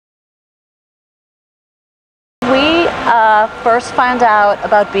First found out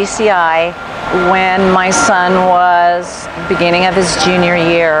about BCI when my son was beginning of his junior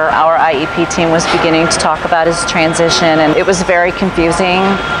year. Our IEP team was beginning to talk about his transition, and it was very confusing,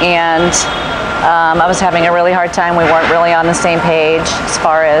 and I was having a really hard time. We weren't really on the same page as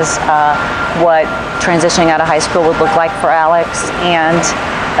far as what transitioning out of high school would look like for Alex, and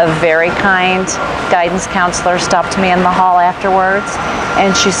a very kind guidance counselor stopped me in the hall afterwards,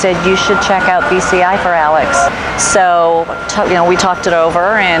 and she said, you should check out BCI for Alex. So, we talked it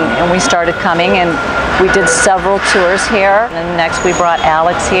over, and we started coming, and we did several tours here. And next we brought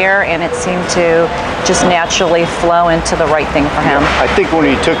Alex here, and it seemed to just naturally flow into the right thing for him. I think when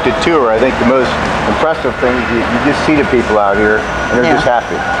he took the tour, I think the most impressive thing is you just see the people out here, and they're just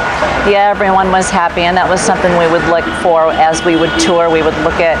happy. Yeah, everyone was happy, and that was something we would look for as we would tour. We would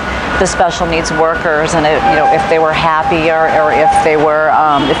look at the special needs workers, and if they were happy, or if they were,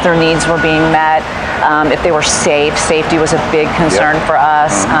 if their needs were being met, if they were safe. Safety was a big concern for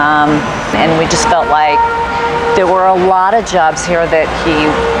us, and we just felt like there were a lot of jobs here that he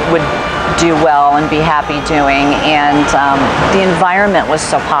would do well and be happy doing, and the environment was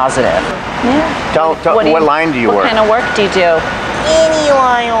so positive. Tell what line do you work? What kind of work do you do? Any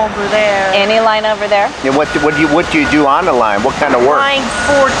line over there. Any line over there? Yeah, what do you do on the line? What kind of work? Line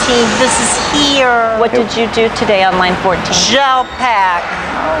 14. This is here. What did you do today on line 14? Gel pack.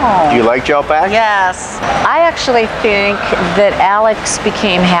 Oh. Do you like gel pack? Yes. I actually think that Alex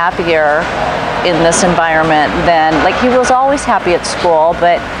became happier in this environment than, like, he was always happy at school,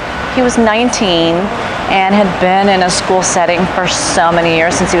 but he was 19 and had been in a school setting for so many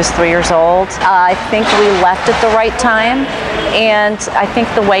years, since he was 3 years old. I think we left at the right time, and I think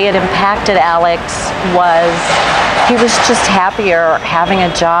the way it impacted Alex was he was just happier having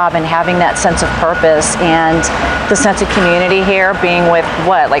a job and having that sense of purpose, and the sense of community here, being with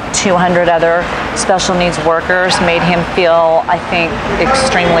like 200 other special needs workers, made him feel, I think,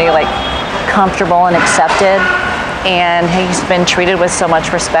 extremely comfortable and accepted. And he's been treated with so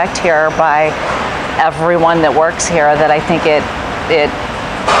much respect here by everyone that works here that I think it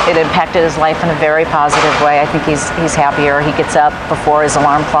impacted his life in a very positive way. I think he's happier. He gets up before his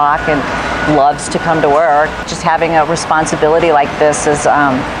alarm clock and loves to come to work. Just having a responsibility like this has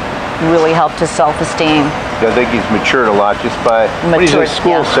really helped his self-esteem. I think he's matured a lot just by, when he's in a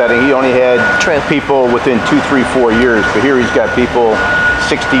school setting, he only had people within 2, 3, 4 years, but here he's got people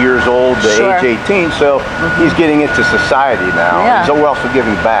 60 years old to age 18, so he's getting into society now. He's also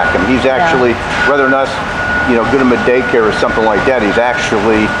giving back. I mean, he's actually, rather than us, get him a daycare or something like that, he's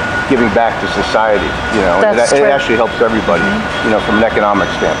actually giving back to society. It actually helps everybody, from an economic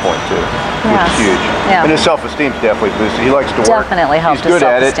standpoint too, which is huge. And his self-esteem's definitely boosted. He likes to work. Definitely helps his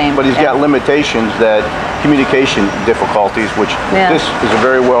self-esteem. He's good at it, but he's got limitations, that communication difficulties, which this is a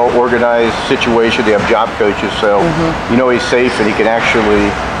very well organized situation. They have job coaches, so he's safe, and he can actually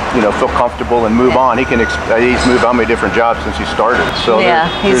feel comfortable and move on. He's moved on many different jobs since he started. So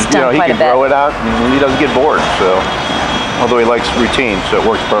he's done he can grow it out, and he doesn't get bored. So, although he likes routine, so it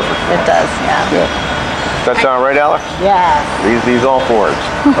works perfectly. It does, yeah. That sound right, Alex? Yes. These all for it.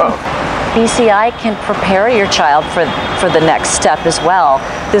 BCI can prepare your child for the next step as well.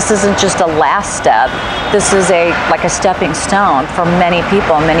 This isn't just a last step. This is like a stepping stone for many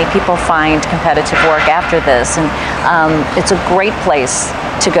people. Many people find competitive work after this, and it's a great place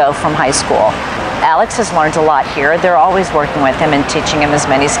to go from high school. Alex has learned a lot here. They're always working with him and teaching him as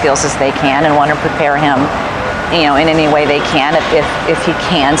many skills as they can, and want to prepare him in any way they can, if he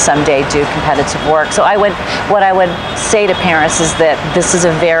can someday do competitive work. So what I would say to parents is that this is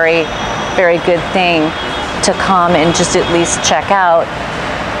a very, very good thing to come and just at least check out,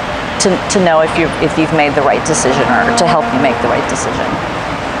 to know if you've made the right decision, or to help you make the right decision.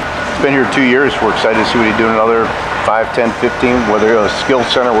 He's been here 2 years. We're excited to see what he's doing another 5, 10, 15, whether a skills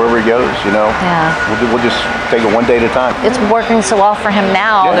center, wherever he goes, We'll just take it one day at a time. It's working so well for him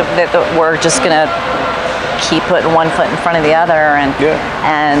now that we're just gonna keep putting one foot in front of the other, and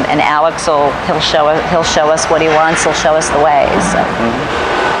Alex he'll show us what he wants. He'll show us the way. So.